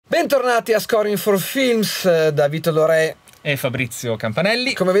Bentornati a Scoring for Films da Vito Lo Re e Fabrizio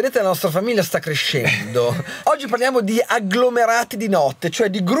Campanelli. Come vedete la nostra famiglia sta crescendo. Oggi parliamo di agglomerati di notte, cioè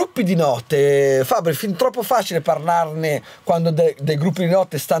di gruppi di notte. Fabri, fin troppo facile parlarne quando dei gruppi di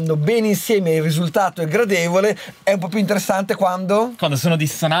notte stanno bene insieme e il risultato è gradevole. È un po' più interessante quando sono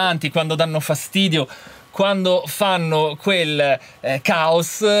dissonanti, quando danno fastidio, quando fanno quel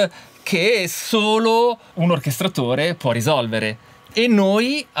caos che solo un orchestratore può risolvere. E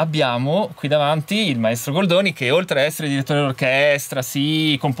noi abbiamo qui davanti il maestro Goldoni, che oltre ad essere direttore d'orchestra,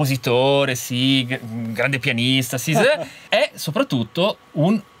 sì, compositore, sì, grande pianista, sì, è soprattutto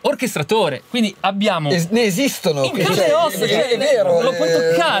un orchestratore. Quindi abbiamo ne esistono in carne e ossa, è vero, lo puoi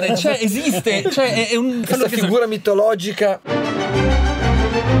toccare, cioè esiste, cioè è questa figura mitologica.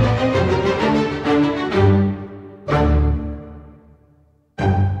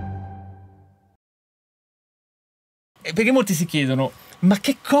 Perché molti si chiedono, ma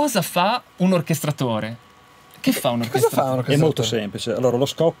che cosa fa un orchestratore? Che fa un orchestratore? È molto semplice. Allora, lo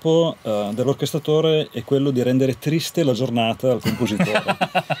scopo dell'orchestratore è quello di rendere triste la giornata al compositore.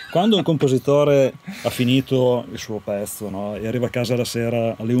 Quando un compositore ha finito il suo pezzo, no, e arriva a casa la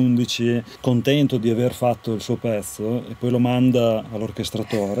sera alle 11 contento di aver fatto il suo pezzo e poi lo manda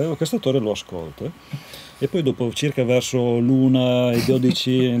all'orchestratore, l'orchestratore lo ascolta. E poi dopo circa verso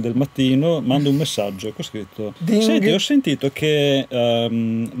l'1:12 del mattino mando un messaggio con scritto: senti, ho sentito che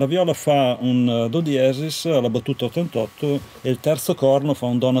la viola fa un do diesis alla battuta 88 e il terzo corno fa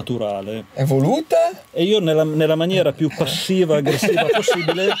un do naturale. È voluta? E io nella maniera più passiva aggressiva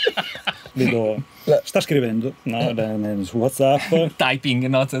possibile gli do: sta scrivendo, no, su WhatsApp. Typing,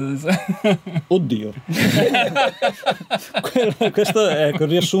 no? Oddio. Questo è il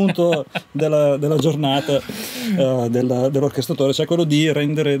riassunto della giornata dell'orchestratore, cioè quello di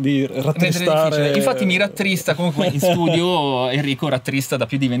rattristare. Infatti mi rattrista, comunque in studio Enrico rattrista da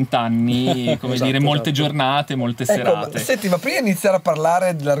più di 20 anni, come dire, molte giornate, molte serate. Senti, ma prima di iniziare a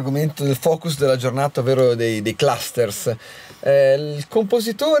parlare dell'argomento del focus della giornata, ovvero dei clusters, i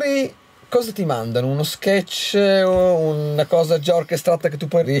compositori cosa ti mandano? Uno sketch, una cosa già orchestrata che tu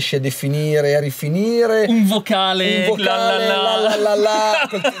poi riesci a definire e a rifinire? Un vocale sul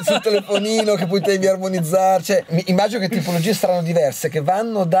telefonino che poi devi armonizzare. Cioè, immagino che tipologie saranno diverse, che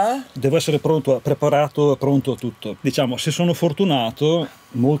vanno da... Devo essere pronto, preparato, pronto a tutto. Diciamo, se sono fortunato,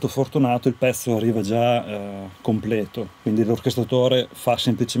 molto fortunato, il pezzo arriva già completo. Quindi l'orchestratore fa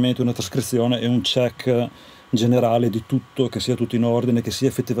semplicemente una trascrizione e un check generale di tutto, che sia tutto in ordine, che sia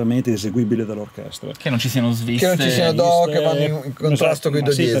effettivamente eseguibile dall'orchestra, che non ci siano sviste, che non ci siano do che vanno in contrasto con i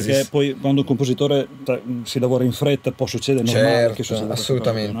do diesis. Perché poi quando un compositore si lavora in fretta può succedere, normale che succeda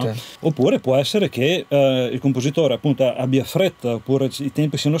assolutamente, no? Oppure può essere che il compositore appunto abbia fretta, oppure i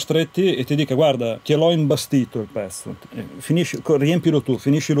tempi siano stretti e ti dica: guarda, te l'ho imbastito il pezzo, riempilo tu,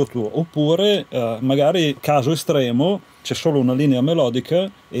 finiscilo tu. Oppure magari, caso estremo, c'è solo una linea melodica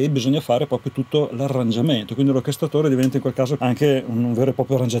e bisogna fare proprio tutto l'arrangiamento, quindi l'orchestratore diventa in quel caso anche un vero e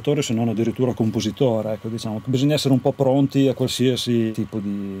proprio arrangiatore, se non addirittura compositore. Ecco, diciamo, bisogna essere un po' pronti a qualsiasi tipo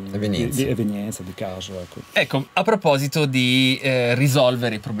di evenienza, di caso. Ecco, a proposito di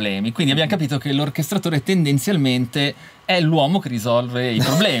risolvere i problemi, quindi abbiamo capito che l'orchestratore tendenzialmente è l'uomo che risolve i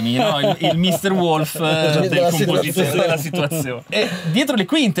problemi, no? il Mr. Wolf del compositore della situazione. E dietro le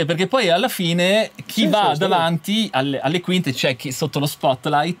quinte, perché poi alla fine chi va davanti alle quinte, c'è chi sotto lo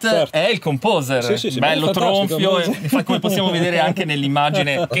spotlight, è il composer, bello tronfio, come possiamo vedere anche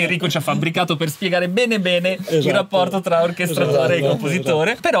nell'immagine che Enrico ci ha fabbricato per spiegare bene il rapporto tra orchestratore e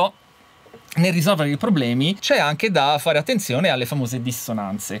compositore. Però nel risolvere i problemi c'è anche da fare attenzione alle famose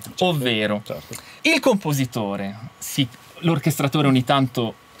dissonanze, ovvero il compositore, l'orchestratore ogni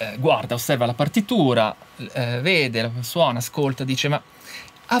tanto guarda, osserva la partitura, vede, suona, ascolta, dice: ma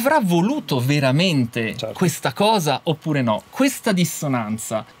avrà voluto veramente questa cosa oppure no? Questa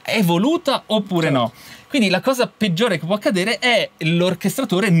dissonanza è voluta oppure no? Quindi la cosa peggiore che può accadere è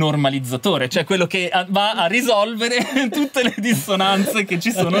l'orchestratore normalizzatore, cioè quello che va a risolvere tutte le dissonanze che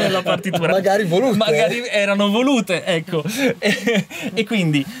ci sono nella partitura. Magari volute. Magari erano volute, ecco. E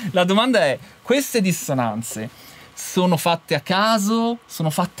quindi la domanda è: queste dissonanze sono fatte a caso? Sono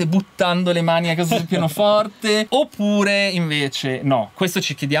fatte buttando le mani a caso sul pianoforte? Oppure invece no? Questo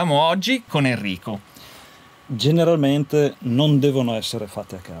ci chiediamo oggi con Enrico. Generalmente non devono essere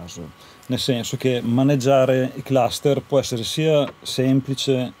fatte a caso, nel senso che maneggiare i cluster può essere sia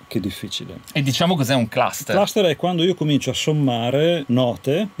semplice che difficile. E diciamo cos'è un cluster? Il cluster è quando io comincio a sommare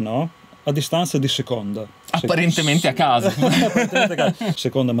note, no? A distanza di seconda. Apparentemente a caso.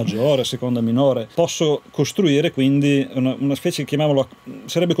 Seconda maggiore, seconda minore. Posso costruire quindi una specie, chiamiamolo,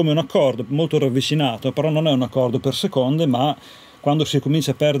 sarebbe come un accordo molto ravvicinato, però non è un accordo per seconde, ma quando si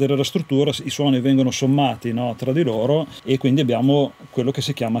comincia a perdere la struttura i suoni vengono sommati, no, tra di loro, e quindi abbiamo quello che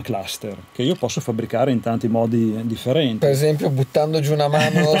si chiama cluster, che io posso fabbricare in tanti modi differenti. Per esempio buttando giù una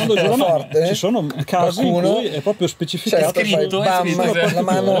mano forte. Ci sono casi in cui è proprio specificato, scritto, la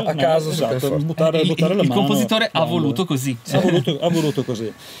mano a caso, esatto, buttare la mano. Il compositore ha voluto così. Ha voluto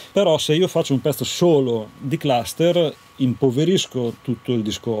così. Però se io faccio un pezzo solo di cluster impoverisco tutto il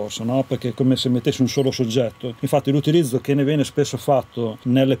discorso, no? Perché è come se mettessi un solo soggetto. Infatti l'utilizzo che ne viene spesso fatto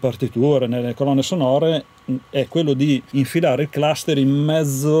nelle partiture, nelle colonne sonore, è quello di infilare il cluster in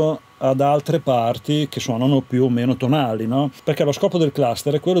mezzo ad altre parti che suonano più o meno tonali, no? Perché lo scopo del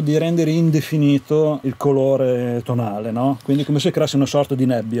cluster è quello di rendere indefinito il colore tonale, no? Quindi come se creasse una sorta di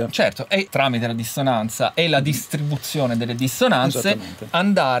nebbia. Certo, e tramite la dissonanza e la distribuzione delle dissonanze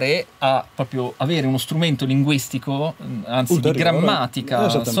andare a proprio avere uno strumento linguistico, anzi di grammatica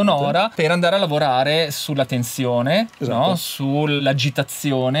sonora, per andare a lavorare sulla tensione, no?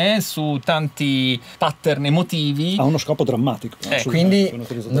 Sull'agitazione, su tanti pattern emotivi. Ha uno scopo drammatico. Quindi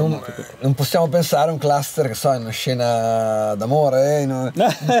non possiamo pensare a un cluster che so in una scena d'amore, un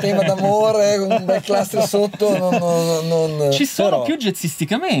tema d'amore con un bel cluster sotto, non ci sono più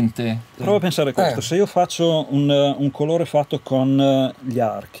jazzisticamente. Prova a pensare questo: se io faccio un colore fatto con gli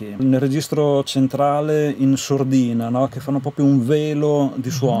archi nel registro centrale in sordina, no? Che fanno proprio un velo di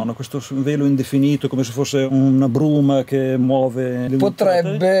suono, questo velo indefinito come se fosse una bruma che muove le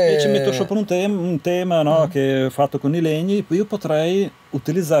potrebbe, e ci metto sopra un tema, no? Che è fatto con i legni, io potrei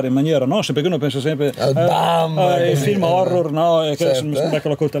utilizzare in maniera, no? Perché uno pensa sempre il film horror, no? Che mi sembra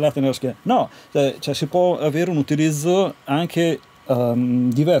con la coltellata nella schiena. No, cioè si può avere un utilizzo anche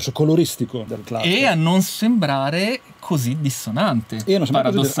diverso, coloristico del cluster, e a non sembrare così dissonante,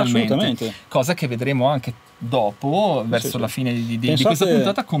 paradossalmente, cosa che vedremo anche dopo, verso la fine di questa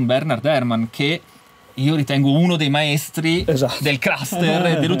puntata, con Bernard Herrmann, che io ritengo uno dei maestri del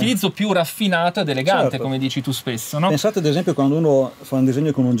cluster, dell'utilizzo più raffinato ed elegante, come dici tu spesso, no? Pensate ad esempio quando uno fa un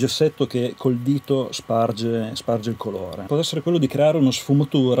disegno con un gessetto che col dito sparge il colore. Può essere quello di creare una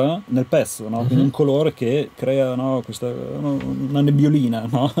sfumatura nel pezzo, no? Quindi un colore che crea, no, una nebbiolina,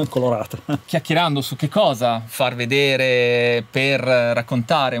 no? Colorata. Chiacchierando su che cosa far vedere per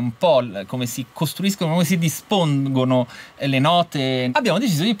raccontare un po' come si costruiscono, come si dispongono le note, abbiamo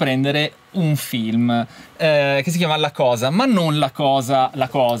deciso di prendere un film che si chiama La Cosa, ma non la cosa,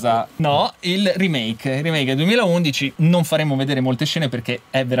 no, il remake del 2011. Non faremo vedere molte scene perché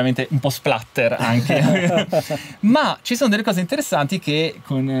è veramente un po' splatter anche ma ci sono delle cose interessanti che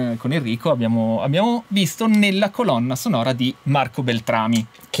con Enrico abbiamo visto nella colonna sonora di Marco Beltrami,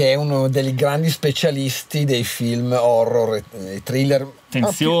 che è uno dei grandi specialisti dei film horror e thriller.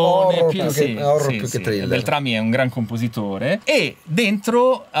 Tensione, più che thriller. Beltrami è un gran compositore, e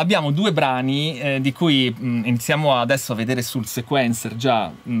dentro abbiamo due brani di cui iniziamo adesso a vedere sul sequencer già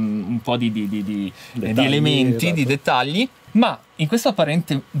un po' di elementi, di dettagli, ma in questo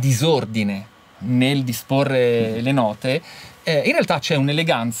apparente disordine nel disporre le note in realtà c'è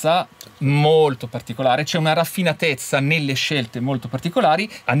un'eleganza molto particolare, c'è una raffinatezza nelle scelte molto particolari.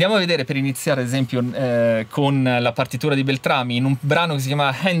 Andiamo a vedere, per iniziare ad esempio con la partitura di Beltrami, in un brano che si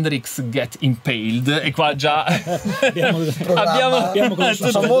chiama Hendrix Get Impaled, e qua già abbiamo la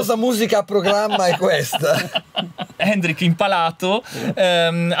famosa musica a programma è questa. Hendrix impalato.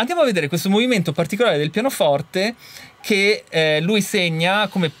 Andiamo a vedere questo movimento particolare del pianoforte che lui segna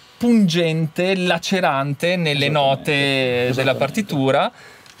come pungente, lacerante nelle note della partitura.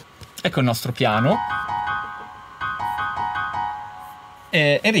 Ecco il nostro piano.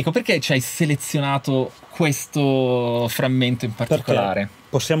 Enrico, perché ci hai selezionato questo frammento in particolare? Perché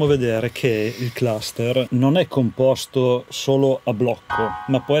possiamo vedere che il cluster non è composto solo a blocco,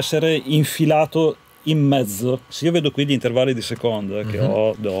 ma può essere infilato in mezzo. Se io vedo qui gli intervalli di seconda che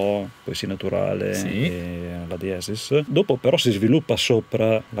ho do, poi si naturale e la diesis, dopo però si sviluppa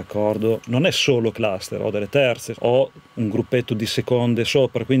sopra l'accordo, non è solo cluster, ho delle terze, ho un gruppetto di seconde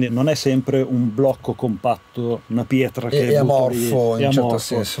sopra, quindi non è sempre un blocco compatto, una pietra che è amorfo in un certo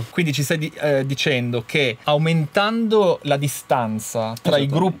senso. Quindi ci stai dicendo che aumentando la distanza tra i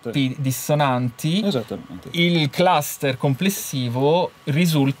gruppi dissonanti, il cluster complessivo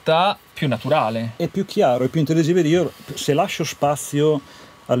risulta più naturale, è più chiaro, è più intelligibile. Io, se lascio spazio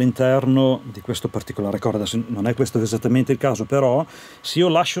all'interno di questo particolare accordo, non è questo esattamente il caso, però se io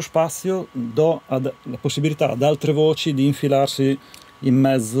lascio spazio do la possibilità ad altre voci di infilarsi in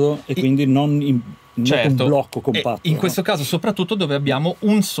mezzo e quindi non un blocco compatto. In questo caso soprattutto dove abbiamo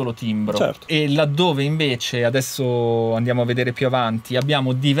un solo timbro, e laddove invece, adesso andiamo a vedere più avanti,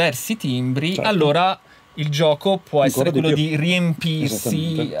 abbiamo diversi timbri, allora il gioco può Ancora essere quello di di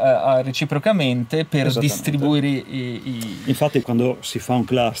riempirsi reciprocamente per distribuire Infatti quando si fa un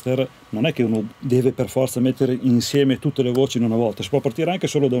cluster non è che uno deve per forza mettere insieme tutte le voci in una volta, si può partire anche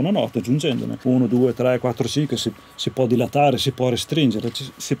solo da una nota, aggiungendone 1, 2, 3, 4, 5, si può dilatare, si può restringere,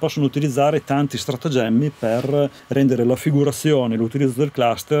 si possono utilizzare tanti stratagemmi per rendere la figurazione, l'utilizzo del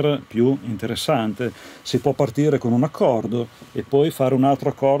cluster più interessante. Si può partire con un accordo e poi fare un altro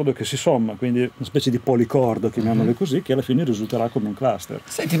accordo che si somma, quindi una specie di policordo, chiamiamolo così, che alla fine risulterà come un cluster.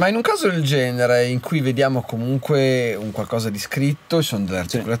 Senti, ma in un caso del genere in cui vediamo comunque un qualcosa di scritto, ci sono delle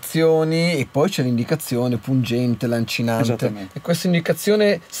articolazioni e poi c'è l'indicazione pungente, lancinante, e questa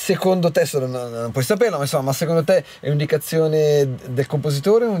indicazione secondo te, non puoi saperlo, ma insomma, ma secondo te è un'indicazione del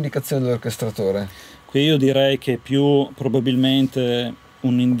compositore o un'indicazione dell'orchestratore? Qui io direi che più probabilmente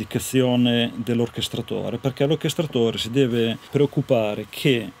un'indicazione dell'orchestratore, perché l'orchestratore si deve preoccupare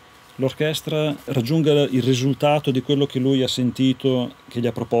che l'orchestra raggiunga il risultato di quello che lui ha sentito, che gli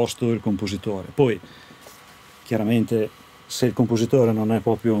ha proposto il compositore. Poi chiaramente se il compositore non è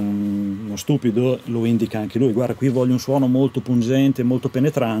proprio uno stupido, lo indica anche lui: guarda, qui voglio un suono molto pungente, molto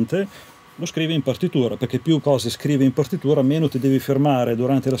penetrante. Lo scrive in partitura, perché più cose scrivi in partitura, meno ti devi fermare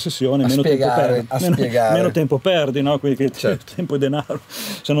durante la sessione, meno tempo perdi, no? Quindi tempo e denaro,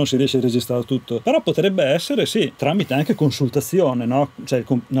 se non si riesce a registrare tutto. Però potrebbe essere, sì, tramite anche consultazione, no? Cioè,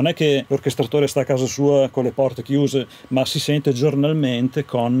 non è che l'orchestratore sta a casa sua con le porte chiuse, ma si sente giornalmente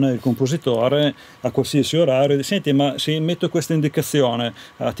con il compositore a qualsiasi orario, e senti, ma se metto questa indicazione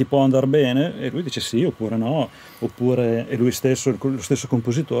ti può andare bene? E lui dice sì oppure no, oppure è lui stesso, lo stesso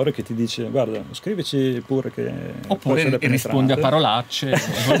compositore, che ti dice guarda, scrivici pure che... Oppure rispondi a parolacce.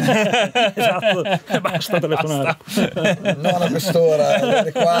 Esatto, basta telefonare. Non a quest'ora,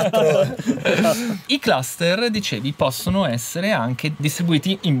 alle 4. I cluster, dicevi, possono essere anche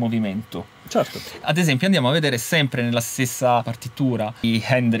distribuiti in movimento. Certo. Ad esempio andiamo a vedere sempre nella stessa partitura di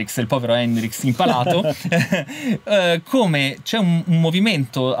Hendrix, il povero Hendrix impalato, come c'è un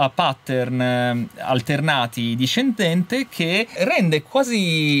movimento a pattern alternati discendente che rende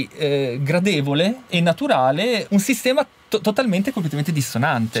quasi gradevole e naturale un sistema totalmente, completamente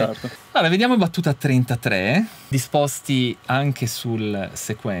dissonante. Certo. Allora, vediamo battuta 33, disposti anche sul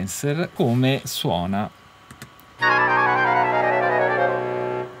sequencer, come suona.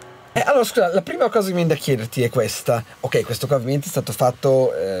 Allora, scusa, la prima cosa che mi viene da chiederti è questa. Ok, questo qua ovviamente è stato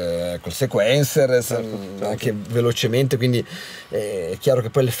fatto col sequencer, certo. Anche velocemente, quindi è chiaro che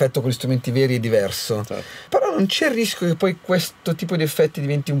poi l'effetto con gli strumenti veri è diverso. Certo. Però non c'è il rischio che poi questo tipo di effetti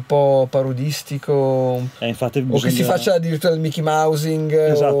diventi un po' parodistico? Infatti o che si faccia addirittura il Mickey Mousing?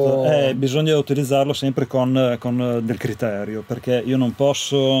 Esatto, bisogna utilizzarlo sempre con del criterio, perché io non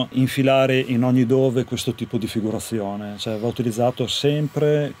posso infilare in ogni dove questo tipo di figurazione, cioè va utilizzato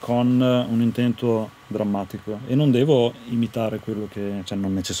sempre con un intento drammatico e non devo imitare quello che, cioè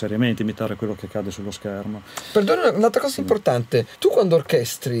non necessariamente imitare quello che accade sullo schermo. Perdona, un'altra cosa importante: tu quando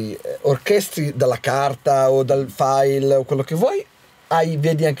orchestri dalla carta o dal file o quello che vuoi,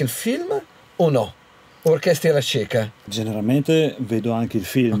 vedi anche il film o no? Orchestri alla cieca? Generalmente vedo anche il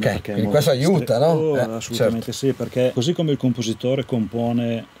film, perché quindi questo aiuta, no? Assolutamente certo. Sì, perché così come il compositore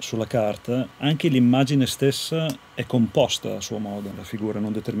compone sulla carta, anche l'immagine stessa è composta a suo modo. La figura in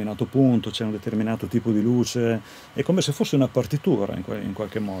un determinato punto, c'è un determinato tipo di luce, è come se fosse una partitura in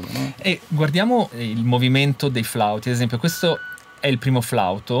qualche modo, no? E guardiamo il movimento dei flauti, ad esempio questo è il primo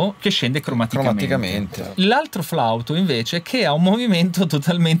flauto che scende cromaticamente. L'altro flauto invece che ha un movimento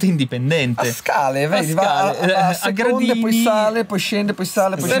totalmente indipendente. A scale, vedi, va a seconde, gradini, poi sale, poi scende, poi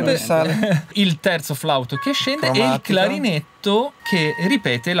sale, poi scende, poi sale. Il terzo flauto che scende e il clarinetto che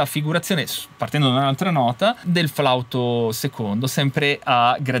ripete la figurazione, partendo da un'altra nota, del flauto secondo, sempre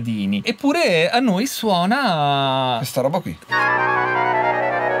a gradini. Eppure a noi suona questa roba qui,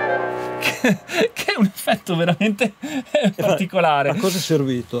 che è un effetto veramente particolare. A cosa è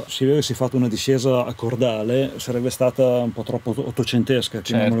servito? Se avessi fatto una discesa a cordale sarebbe stata un po' troppo ottocentesca,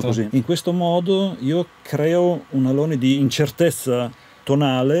 chiamiamolo così. In questo modo io creo un alone di incertezza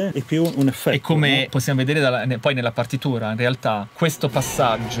tonale e più un effetto. E come possiamo vedere poi nella partitura, in realtà questo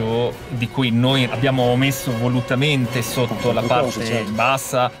passaggio di cui noi abbiamo messo volutamente sotto la parte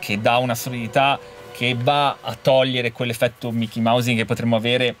bassa, che dà una solidità che va a togliere quell'effetto Mickey Mousing che potremmo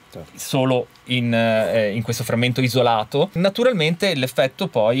avere solo in questo frammento isolato. Naturalmente l'effetto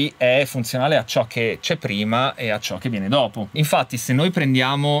poi è funzionale a ciò che c'è prima e a ciò che viene dopo. Infatti se noi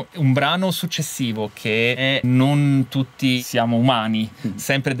prendiamo un brano successivo che è Non tutti siamo umani,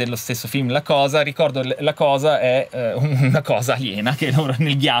 sempre dello stesso film La Cosa, ricordo La Cosa è una cosa aliena che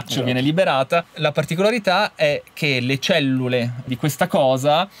nel ghiaccio viene liberata. La particolarità è che le cellule di questa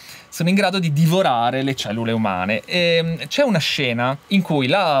cosa sono in grado di divorare le cellule umane. E c'è una scena in cui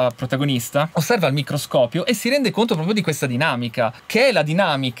la protagonista osserva il microscopio e si rende conto proprio di questa dinamica, che è la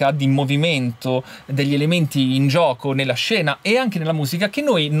dinamica di movimento degli elementi in gioco nella scena e anche nella musica, che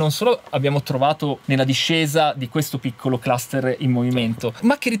noi non solo abbiamo trovato nella discesa di questo piccolo cluster in movimento,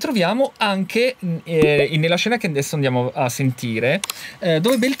 ma che ritroviamo anche nella scena che adesso andiamo a sentire,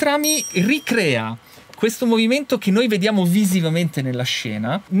 dove Beltrami ricrea questo movimento che noi vediamo visivamente nella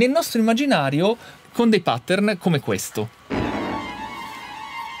scena, nel nostro immaginario, con dei pattern come questo.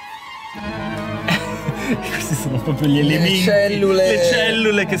 Questi sono proprio gli elementi, le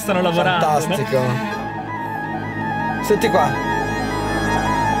cellule che stanno lavorando. Fantastico. No? Senti qua.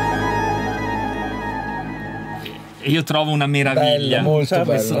 Io trovo una meraviglia, bello, molto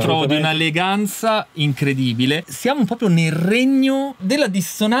bello. Trovo di un'eleganza incredibile. Siamo proprio nel regno della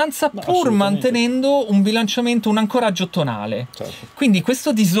dissonanza, pur mantenendo un bilanciamento, un ancoraggio tonale. Certo. Quindi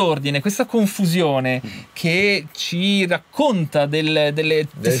questo disordine, questa confusione che ci racconta del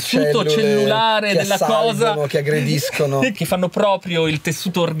tessuto cellulare della cosa, che aggrediscono, che fanno proprio il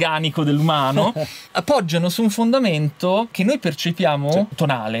tessuto organico dell'umano, appoggiano su un fondamento che noi percepiamo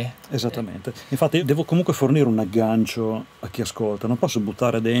tonale. Esattamente, infatti devo comunque fornire un aggancio a chi ascolta, non posso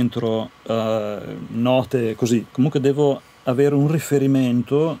buttare dentro note così, comunque devo avere un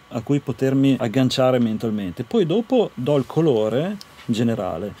riferimento a cui potermi agganciare mentalmente, poi dopo do il colore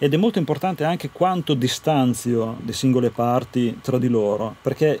generale ed è molto importante anche quanto distanzio le singole parti tra di loro,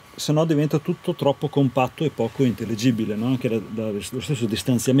 perché sennò diventa tutto troppo compatto e poco intelligibile, no? Anche lo stesso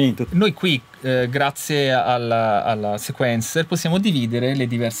distanziamento. Noi qui grazie alla sequencer possiamo dividere le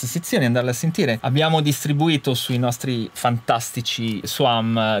diverse sezioni, andarle a sentire. Abbiamo distribuito sui nostri fantastici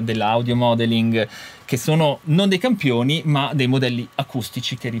SWAM dell'audio modeling, che sono non dei campioni ma dei modelli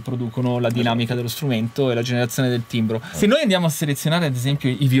acustici che riproducono la dinamica dello strumento e la generazione del timbro. Se noi andiamo a selezionare ad esempio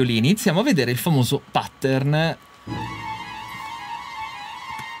i violini, iniziamo a vedere il famoso pattern.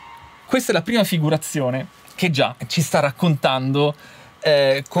 Questa è la prima figurazione che già ci sta raccontando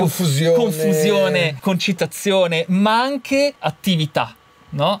confusione, concitazione, ma anche attività.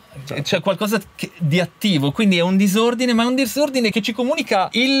 No? C'è qualcosa di attivo, quindi è un disordine, ma è un disordine che ci comunica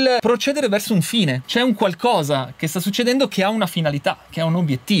il procedere verso un fine. C'è un qualcosa che sta succedendo che ha una finalità, che ha un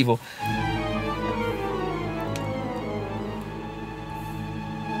obiettivo.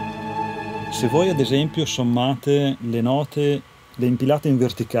 Se voi ad esempio sommate le note, le impilate in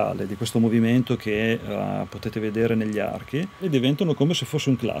verticale di questo movimento che potete vedere negli archi, e diventano come se fosse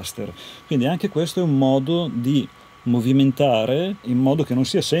un cluster. Quindi anche questo è un modo di movimentare in modo che non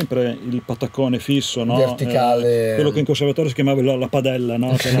sia sempre il pataccone fisso, no? Verticale, quello che in conservatorio si chiamava la padella,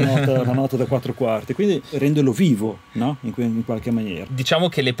 no? Cioè la nota da 4 quarti, quindi renderlo vivo, no? in qualche maniera. Diciamo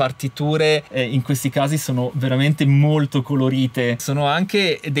che le partiture in questi casi sono veramente molto colorite, sono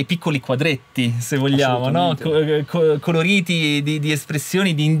anche dei piccoli quadretti, se vogliamo, no? Coloriti di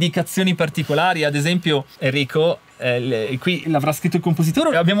espressioni, di indicazioni particolari. Ad esempio Enrico, qui l'avrà scritto il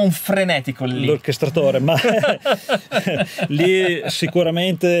compositore, abbiamo un frenetico lì, l'orchestratore, ma lì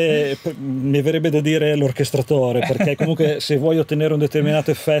sicuramente mi verrebbe da dire l'orchestratore, perché comunque se vuoi ottenere un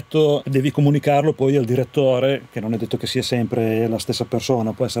determinato effetto devi comunicarlo poi al direttore, che non è detto che sia sempre la stessa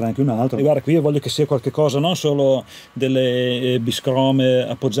persona, può essere anche un altro. E guarda, qui io voglio che sia qualche cosa, non solo delle biscrome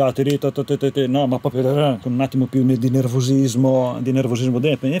appoggiate lì, no, ma proprio con un attimo più di nervosismo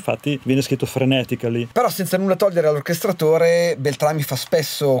dentro. Infatti viene scritto frenetica lì. Però senza nulla togliere all'orchestratore, Beltrami fa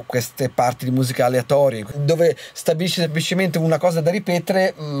spesso queste parti di musica aleatorie, dove stabilisce semplicemente una cosa da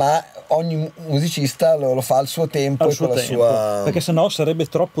ripetere, ma ogni musicista lo fa al suo tempo, sua... perché sennò sarebbe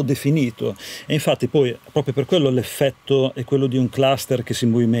troppo definito. E infatti poi proprio per quello l'effetto è quello di un cluster che si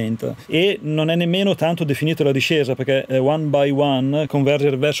movimenta, e non è nemmeno tanto definito la discesa, perché one by one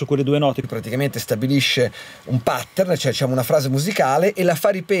convergere verso quelle due note. Praticamente stabilisce un pattern, cioè c'è una frase musicale e la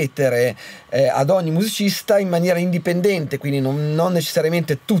fa ripetere ad ogni musicista in maniera indipendente, quindi non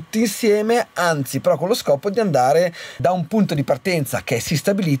necessariamente tutti insieme, anzi però con lo scopo di andare da un punto di partenza che si è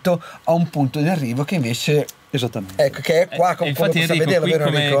stabilito a un punto di arrivo che invece Esattamente. Ecco, che è qua come infatti possiamo Enrico,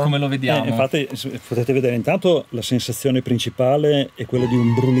 vederlo, vero, come lo vediamo? Infatti potete vedere intanto la sensazione principale è quella di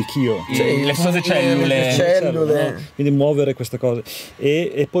un brulichio, le famose cellule. No? Quindi muovere queste cose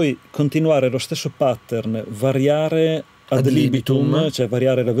e poi continuare lo stesso pattern, variare ad libitum, cioè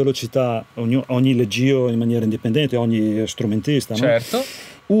variare la velocità ogni leggio in maniera indipendente, ogni strumentista, certo, no?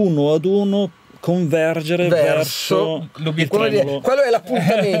 Uno ad uno convergere verso l'obiettivo. Quello è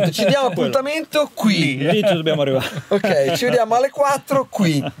l'appuntamento. Ci diamo appuntamento qui. Lì ci dobbiamo arrivare. Ok, ci vediamo alle 4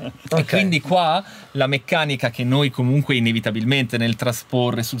 qui. E quindi qua la meccanica che noi comunque inevitabilmente nel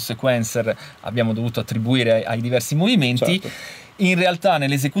trasporre sul sequencer abbiamo dovuto attribuire ai diversi movimenti. Certo. in realtà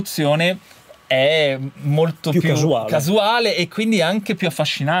nell'esecuzione è molto più casuale e quindi anche più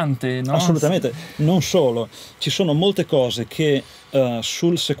affascinante, no? Assolutamente, non solo, ci sono molte cose che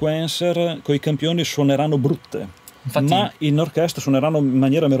sul sequencer coi campioni suoneranno brutte. Infatti, ma in orchestra suoneranno in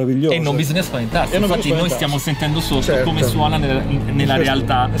maniera meravigliosa e non bisogna spaventarsi. Infatti noi stiamo sentendo sotto come suona nella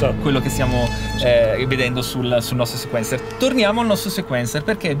realtà quello che stiamo vedendo sul nostro sequencer. Torniamo al nostro sequencer,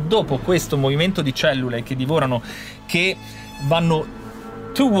 perché dopo questo movimento di cellule che divorano, che vanno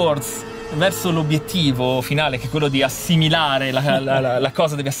towards, verso l'obiettivo finale, che è quello di assimilare la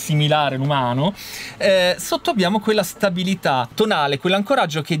cosa, deve assimilare l'umano, sotto abbiamo quella stabilità tonale,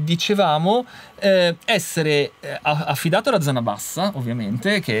 quell'ancoraggio che dicevamo essere affidato alla zona bassa,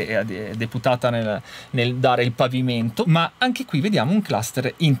 ovviamente, che è deputata nel dare il pavimento, ma anche qui vediamo un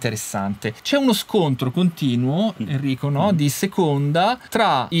cluster interessante. C'è uno scontro continuo, Enrico, no? Di seconda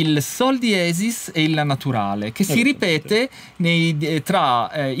tra il sol diesis e il la naturale, che si ripete tra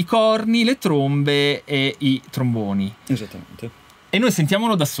i corni, le trombe e i tromboni. Esattamente. E noi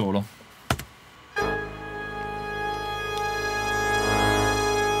sentiamolo da solo.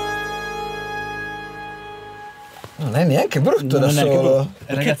 Non è neanche brutto da solo.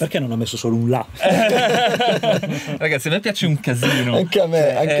 Perché non ho messo solo un la? Ragazzi, a me piace un casino. Anche a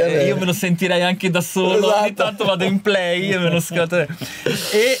me. Io me lo sentirei anche da solo. Esatto. Ogni tanto vado in play e me lo scatto. E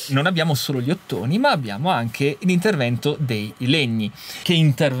non abbiamo solo gli ottoni, ma abbiamo anche l'intervento dei legni che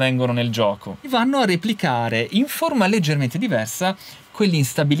intervengono nel gioco. Vanno a replicare in forma leggermente diversa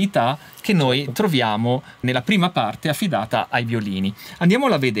quell'instabilità che noi troviamo nella prima parte affidata ai violini.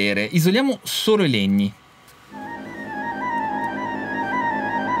 Andiamola a vedere. Isoliamo solo i legni.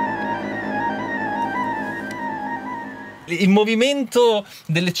 Il movimento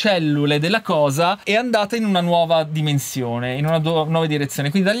delle cellule della cosa è andata in una nuova dimensione, in una nuova direzione,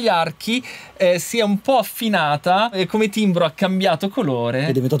 quindi dagli archi si è un po' affinata e come timbro ha cambiato colore,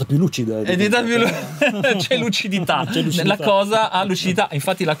 è diventata più lucida, c'è lucidità. La cosa ha lucidità,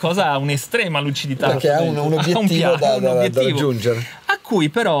 infatti la cosa ha un'estrema lucidità, perché ha un obiettivo da raggiungere, a cui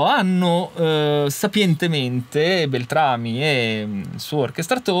però hanno sapientemente Beltrami e il suo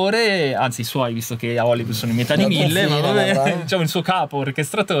orchestratore, anzi i suoi, visto che a Hollywood sono in metà di 1000, ma vabbè, diciamo il suo capo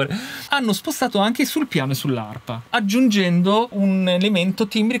orchestratore, hanno spostato anche sul piano e sull'arpa, aggiungendo un elemento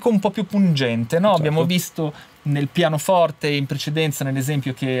timbrico un po' più pungente, no? Certo. Abbiamo visto nel pianoforte in precedenza,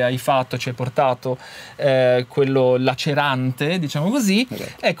 nell'esempio che hai fatto, ci hai portato quello lacerante, diciamo così.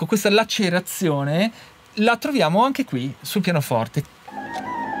 Ecco, questa lacerazione la troviamo anche qui sul pianoforte.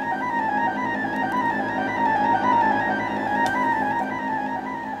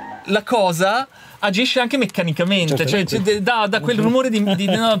 La cosa agisce anche meccanicamente, cioè dà quel rumore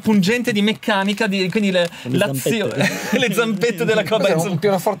pungente di meccanica, quindi l'azione, le zampette della cosa. È un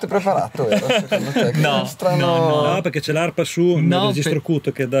pianoforte preparato, te? No, no, perché c'è l'arpa su nel registro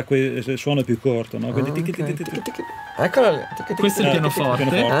acuto che dà quel suono più corto, no? Quindi Eccola, questo è il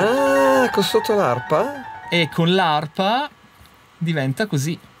pianoforte. Ah, con sotto l'arpa? E con l'arpa diventa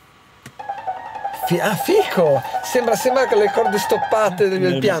così. Fico! Sembra che le corde stoppate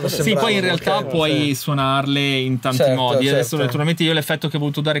del piano. Sì, poi in realtà puoi suonarle in tanti modi. Adesso naturalmente io l'effetto che ho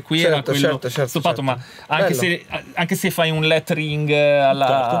voluto dare qui era quello stoppato, ma anche se fai un lettering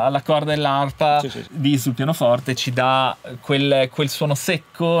alla corda dell'arpa sul pianoforte ci dà quel suono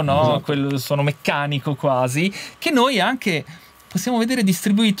secco, no? Quel suono meccanico quasi, che noi anche possiamo vedere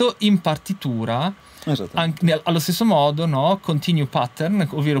distribuito in partitura. Anche allo stesso modo, no? Continue pattern,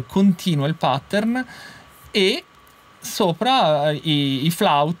 ovvero continua il pattern, e sopra i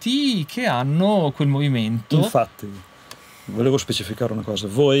flauti che hanno quel movimento. Infatti volevo specificare una cosa: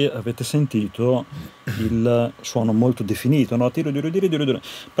 voi avete sentito il suono molto definito, no?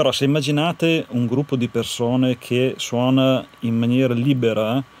 Però se immaginate un gruppo di persone che suona in maniera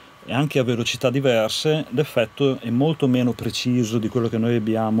libera e anche a velocità diverse, l'effetto è molto meno preciso di quello che noi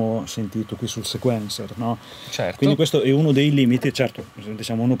abbiamo sentito qui sul sequencer, no? Certo. Quindi questo è uno dei limiti. Certo,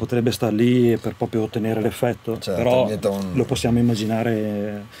 diciamo, uno potrebbe star lì per proprio ottenere l'effetto, però lo possiamo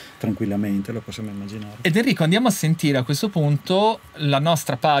immaginare tranquillamente, lo possiamo immaginare. Ed Enrico, andiamo a sentire a questo punto la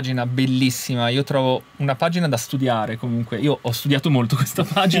nostra pagina bellissima. Io trovo una pagina da studiare, comunque io ho studiato molto questa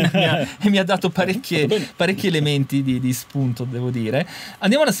pagina e mi ha dato parecchi elementi di spunto, devo dire.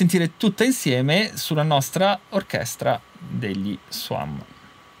 Andiamo a sentire tutta insieme sulla nostra orchestra degli SUAM.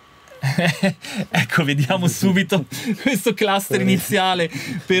 Ecco, vediamo subito questo cluster iniziale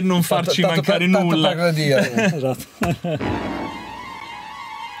per non farci mancare nulla. Esatto.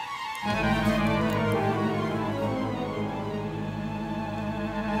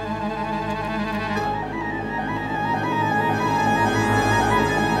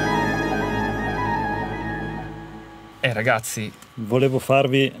 Ragazzi, volevo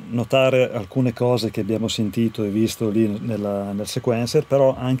farvi notare alcune cose che abbiamo sentito e visto lì nel sequencer,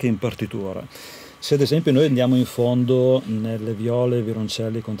 però anche in partitura. Se ad esempio noi andiamo in fondo nelle viole,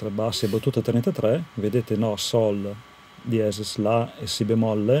 violoncelli, contrabbassi e battuta 33, vedete no, sol, diesis, la e si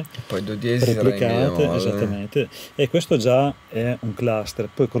bemolle, e poi do diesis, replicate, esattamente, e questo già è un cluster.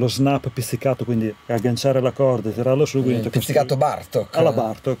 Poi con lo snap pizzicato, quindi agganciare la corda e tirarlo su, quindi pizzicato Bartok, alla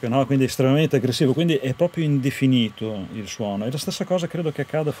Bartok, no? Quindi estremamente aggressivo, quindi è proprio indefinito il suono. E la stessa cosa credo che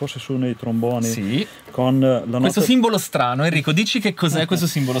accada forse su nei tromboni, sì, con la nota... questo simbolo strano. Enrico, dici che cos'è questo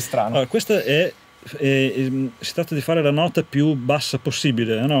simbolo strano? Allora, questo è si tratta di fare la nota più bassa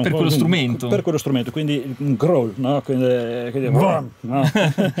possibile, no? Per quello strumento. Per quello strumento, quindi un growl, no? Quindi boh. No?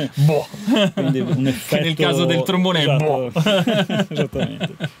 Boh. Quindi un effetto, che nel caso del trombone è boh.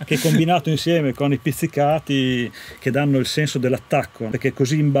 Esattamente. Che combinato insieme con i pizzicati che danno il senso dell'attacco, perché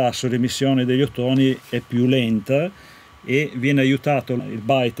così in basso l'emissione degli ottoni è più lenta e viene aiutato il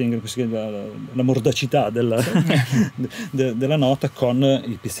biting, la mordacità della nota con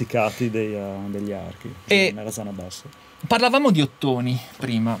i pizzicati degli archi nella zona bassa. Parlavamo di ottoni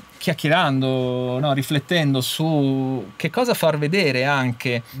prima, chiacchierando, no, riflettendo su che cosa far vedere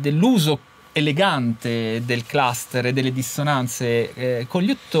anche dell'uso elegante del cluster e delle dissonanze con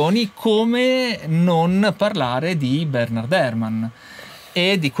gli ottoni, come non parlare di Bernard Herrmann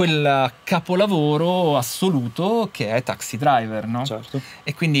e di quel capolavoro assoluto che è Taxi Driver, no? Certo.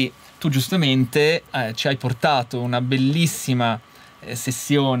 E quindi tu giustamente ci hai portato una bellissima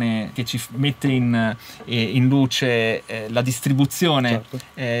sessione che ci mette in luce la distribuzione, certo,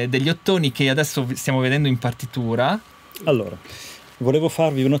 degli ottoni che adesso stiamo vedendo in partitura. Allora, volevo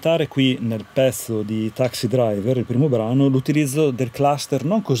farvi notare qui nel pezzo di Taxi Driver, il primo brano, l'utilizzo del cluster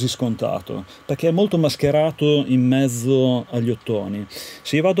non così scontato, perché è molto mascherato in mezzo agli ottoni.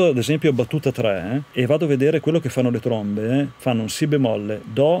 Se io vado ad esempio a battuta 3 e vado a vedere quello che fanno le trombe, fanno un si bemolle,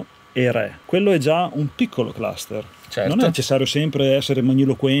 do e re. Quello è già un piccolo cluster. Certo. Non è necessario sempre essere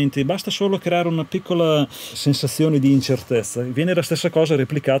magniloquenti, basta solo creare una piccola sensazione di incertezza. Viene la stessa cosa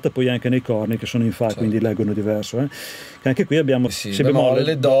replicata poi anche nei corni, che sono in fa, certo, quindi leggono diverso. Che anche qui abbiamo si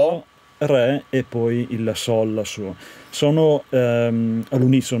bemolle, do, re e poi il sol lassù. Sono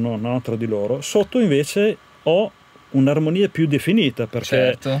all'unisono, no, tra di loro. Sotto invece ho un'armonia più definita, perché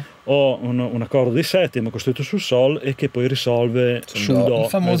certo, ho un accordo di settima costruito sul sol e che poi risolve sul do, il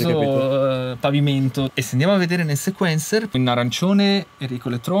famoso pavimento. E se andiamo a vedere nel sequencer, in arancione Enrico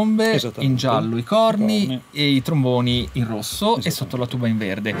le trombe, in giallo i corni e i tromboni in rosso e sotto la tuba in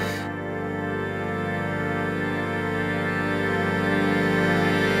verde.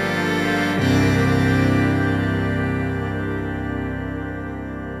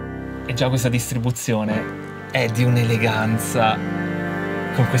 E già questa distribuzione è di un'eleganza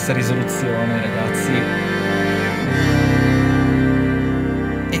con questa risoluzione, ragazzi.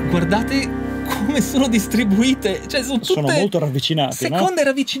 E guardate come sono distribuite, cioè sono tutte molto ravvicinate, seconde, no?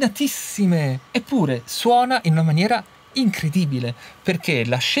 Ravvicinatissime. Eppure suona in una maniera incredibile, perché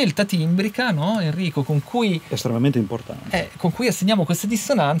la scelta timbrica, no, Enrico, con cui estremamente importante, con cui assegniamo queste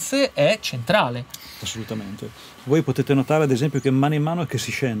dissonanze, è centrale. Assolutamente. Voi potete notare ad esempio che man in mano che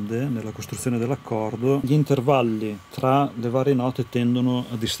si scende nella costruzione dell'accordo, gli intervalli tra le varie note tendono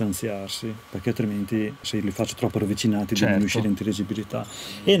a distanziarsi, perché altrimenti se li faccio troppo ravvicinati, certo, diminuisce l'intelligibilità.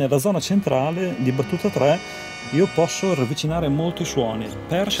 E nella zona centrale di battuta 3 io posso ravvicinare molti suoni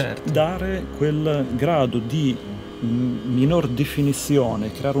per, certo, dare quel grado di minor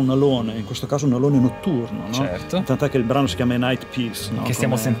definizione, creare un alone, in questo caso un alone notturno, no? Certo. Tant'è che il brano si chiama Night Piece, no? Che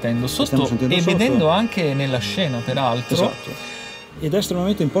stiamo sentendo sotto e vedendo anche nella scena, peraltro. Esatto. Ed è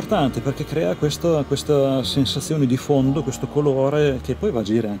estremamente importante perché crea questa sensazione di fondo, questo colore che poi va a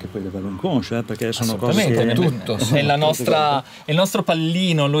agire anche poi a livello inconscio, perché sono cose che tutto. È il nostro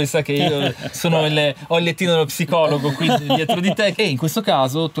pallino, lui sa che io ho il lettino dello psicologo qui dietro di te, e in questo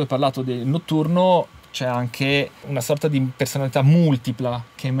caso tu hai parlato del notturno. C'è anche una sorta di personalità multipla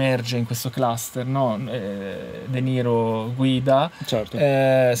che emerge in questo cluster, no? De Niro guida, certo,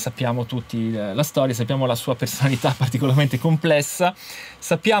 sappiamo tutti la storia, sappiamo la sua personalità particolarmente complessa,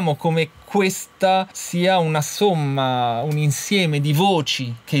 sappiamo come questa sia una somma, un insieme di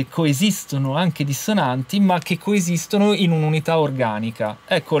voci che coesistono, anche dissonanti, ma che coesistono in un'unità organica.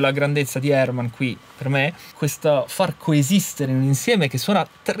 Ecco la grandezza di Herrmann qui, per me, questo far coesistere in un insieme che suona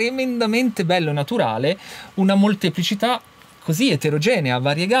tremendamente bello e naturale, una molteplicità così eterogenea,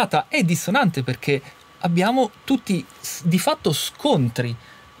 variegata e dissonante, perché abbiamo tutti di fatto scontri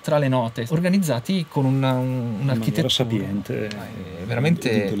tra le note, organizzati con un'architettura sapiente,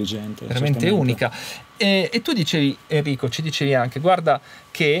 veramente intelligente, veramente unica. E tu dicevi, Enrico, ci dicevi anche, guarda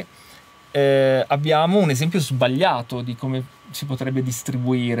che abbiamo un esempio sbagliato di come si potrebbe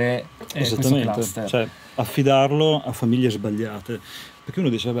distribuire questo cluster. Cioè affidarlo a famiglie sbagliate, perché uno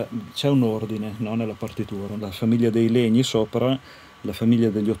dice beh, c'è un ordine, no, nella partitura, la famiglia dei legni sopra, la famiglia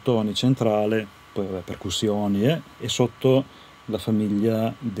degli ottoni centrale, poi vabbè, percussioni e sotto la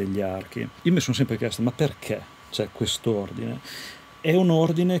famiglia degli archi. Io mi sono sempre chiesto ma perché c'è quest'ordine? È un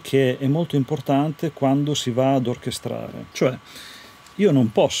ordine che è molto importante quando si va ad orchestrare, cioè io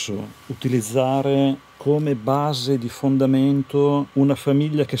non posso utilizzare come base di fondamento una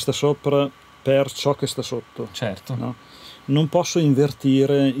famiglia che sta sopra per ciò che sta sotto. Certo. No? Non posso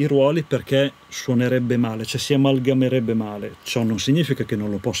invertire i ruoli perché suonerebbe male, cioè si amalgamerebbe male. Ciò non significa che non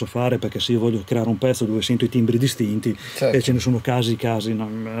lo posso fare, perché se io voglio creare un pezzo dove sento i timbri distinti, certo, e ce ne sono casi a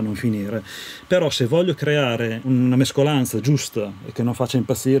non finire. Però se voglio creare una mescolanza giusta e che non faccia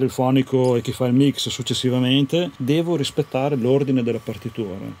impazzire il fonico e chi fa il mix successivamente, devo rispettare l'ordine della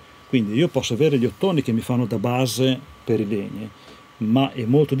partitura. Quindi io posso avere gli ottoni che mi fanno da base per i legni, ma è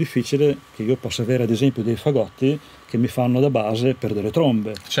molto difficile che io possa avere ad esempio dei fagotti che mi fanno da base per delle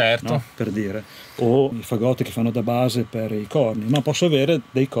trombe, certo, no? Per dire, o i fagotti che fanno da base per i corni, ma posso avere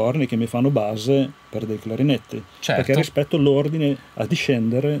dei corni che mi fanno base per dei clarinetti, certo, perché rispetto l'ordine a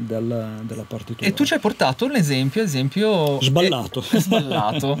discendere della partitura. E tu ci hai portato un esempio sballato,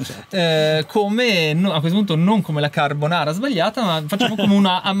 esatto. Come a questo punto non come la carbonara sbagliata, ma facciamo come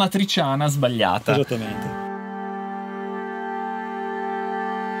una amatriciana sbagliata. Esattamente.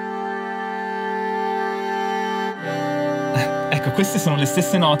 Ecco, queste sono le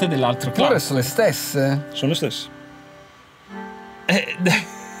stesse note dell'altro Pure club. sono le stesse? Sono le stesse.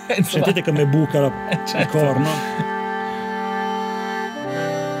 Insomma, Sentite come buca certo, il corno?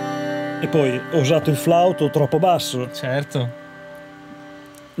 E poi ho usato il flauto troppo basso. certo.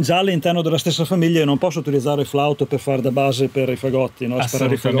 Già all'interno della stessa famiglia non posso utilizzare il flauto per fare da base per i fagotti, no?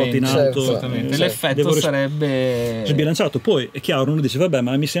 Sparare i fagotti in Certo, alto. Assolutamente. L'effetto sarebbe sbilanciato. Poi è chiaro, uno dice vabbè,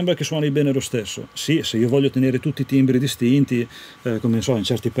 ma mi sembra che suoni bene lo stesso. Sì, se io voglio tenere tutti i timbri distinti, come ne so, in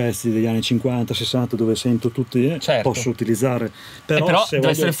certi pezzi degli anni 50-60 dove sento tutti, certo, posso utilizzare. Però deve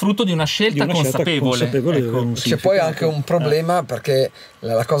essere frutto di una scelta consapevole. Ecco. C'è poi anche un problema perché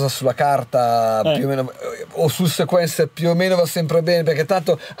la cosa sulla carta più o meno, o sul sequencer più o meno va sempre bene, perché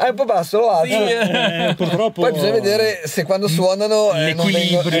tanto è un po' basso, lo alzo. Purtroppo Poi bisogna vedere se quando suonano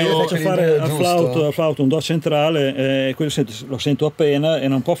l'equilibrio. faccio fare al flauto un do centrale, quello lo sento appena e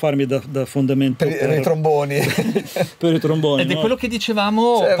non può farmi da fondamento per i tromboni. Per i tromboni. Ed è quello che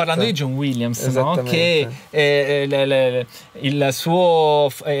dicevamo, certo, parlando di John Williams, no? Che il suo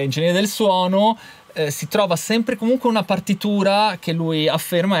ingegnere del suono si trova sempre comunque una partitura che lui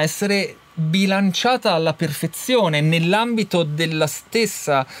afferma essere bilanciata alla perfezione nell'ambito della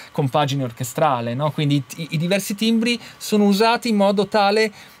stessa compagine orchestrale, no? Quindi i diversi timbri sono usati in modo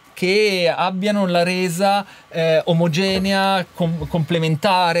tale che abbiano la resa omogenea,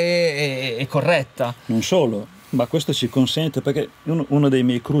 complementare e corretta. Non solo, ma questo ci consente, perché uno dei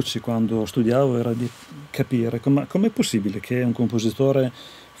miei cruci quando studiavo era di capire com'è possibile che un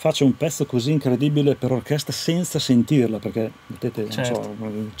compositore faccia un pezzo così incredibile per orchestra senza sentirla, perché vedete, certo,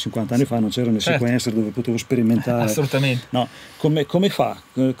 non so, 50 anni fa non c'erano i certo, sequencer dove potevo sperimentare. Assolutamente. No, come fa?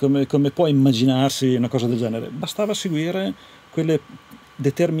 Come può immaginarsi una cosa del genere? Bastava seguire quelle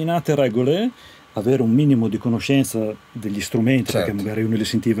determinate regole, avere un minimo di conoscenza degli strumenti, certo, perché magari uno li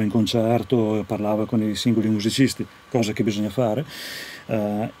sentiva in concerto, parlava con i singoli musicisti, cosa che bisogna fare,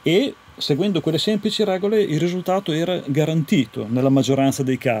 e seguendo quelle semplici regole il risultato era garantito nella maggioranza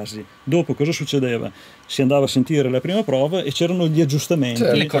dei casi. Dopo cosa succedeva? Si andava a sentire la prima prova e c'erano gli aggiustamenti,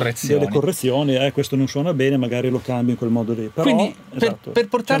 certo, le correzioni, questo non suona bene, magari lo cambio in quel modo lì. Però, quindi esatto, per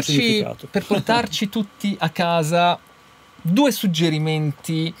portarci tutti a casa, due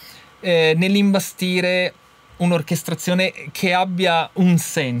suggerimenti nell'imbastire un'orchestrazione che abbia un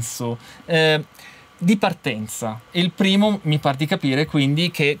senso di partenza. Il primo mi pare di capire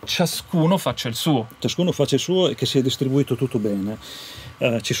quindi che ciascuno faccia il suo e che sia distribuito tutto bene.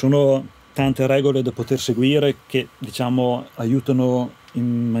 Ci sono tante regole da poter seguire che diciamo aiutano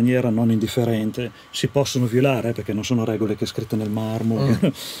in maniera non indifferente. Si possono violare perché non sono regole che scritte nel marmo,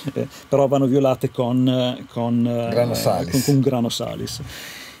 però vanno violate con grano salis.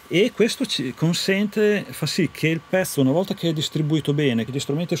 E questo ci consente, fa sì che il pezzo, una volta che è distribuito bene, che gli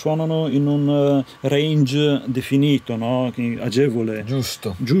strumenti suonano in un range definito, no? Agevole,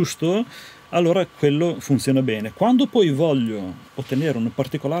 giusto, allora quello funziona bene. Quando poi voglio ottenere un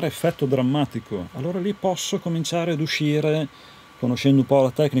particolare effetto drammatico, allora lì posso cominciare ad uscire, conoscendo un po'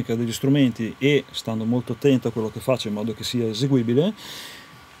 la tecnica degli strumenti e stando molto attento a quello che faccio in modo che sia eseguibile,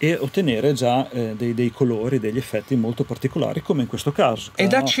 e ottenere già dei colori, degli effetti molto particolari, come in questo caso. E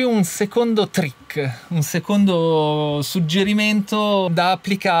dacci un secondo trick, un secondo suggerimento da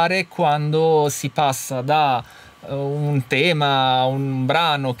applicare quando si passa da un tema, un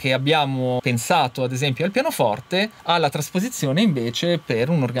brano che abbiamo pensato ad esempio al pianoforte, alla trasposizione invece per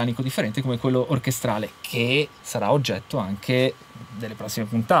un organico differente come quello orchestrale, che sarà oggetto anche delle prossime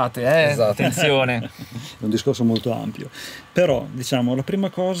puntate, Esatto. Attenzione. È un discorso molto ampio, però diciamo la prima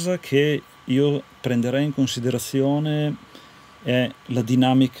cosa che io prenderei in considerazione è la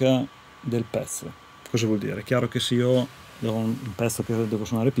dinamica del pezzo. Cosa vuol dire? È chiaro che se io ho un pezzo che devo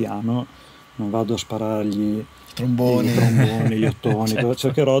suonare piano, non vado a sparargli tromboni, gli ottoni, certo.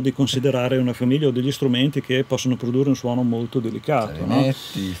 Cercherò di considerare una famiglia o degli strumenti che possono produrre un suono molto delicato,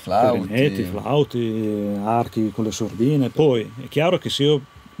 clarinetti, flauti, archi con le sordine. Poi è chiaro che se io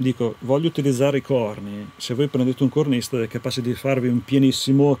dico voglio utilizzare i corni, se voi prendete un cornista è capace di farvi un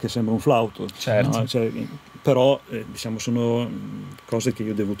pianissimo che sembra un flauto, certo. No? Cioè, però diciamo sono cose che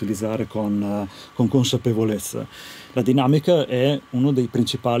io devo utilizzare con consapevolezza. La dinamica è uno dei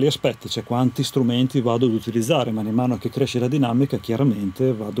principali aspetti, cioè quanti strumenti vado ad utilizzare. Man mano che cresce la dinamica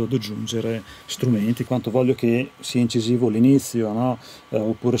chiaramente vado ad aggiungere strumenti, quanto voglio che sia incisivo l'inizio, no?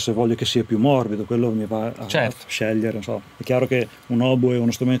 Oppure se voglio che sia più morbido, quello mi va a scegliere, non so. È chiaro che un oboe è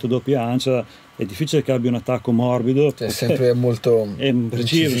uno strumento doppia ancia, è difficile che abbia un attacco morbido, cioè, sempre molto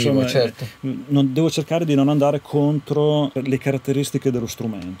preciso, insomma, certo. Devo cercare di non andare contro le caratteristiche dello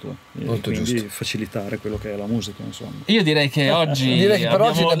strumento, molto quindi giusto. Facilitare quello che è la musica, insomma. Io direi che oggi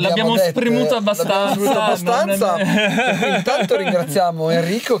l'abbiamo dette, spremuto abbastanza. Intanto ringraziamo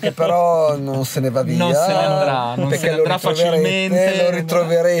Enrico che però non se ne va via, non se ne andrà, perché lo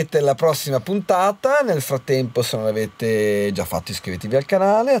ritroverete la prossima puntata. Nel frattempo, se non l'avete già fatto, iscrivetevi al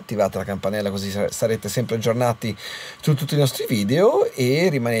canale, attivate la campanella così sarete sempre aggiornati su tutti i nostri video e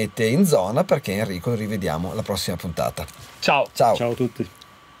rimanete in zona perché Enrico lo rivediamo alla prossima puntata. Ciao a tutti.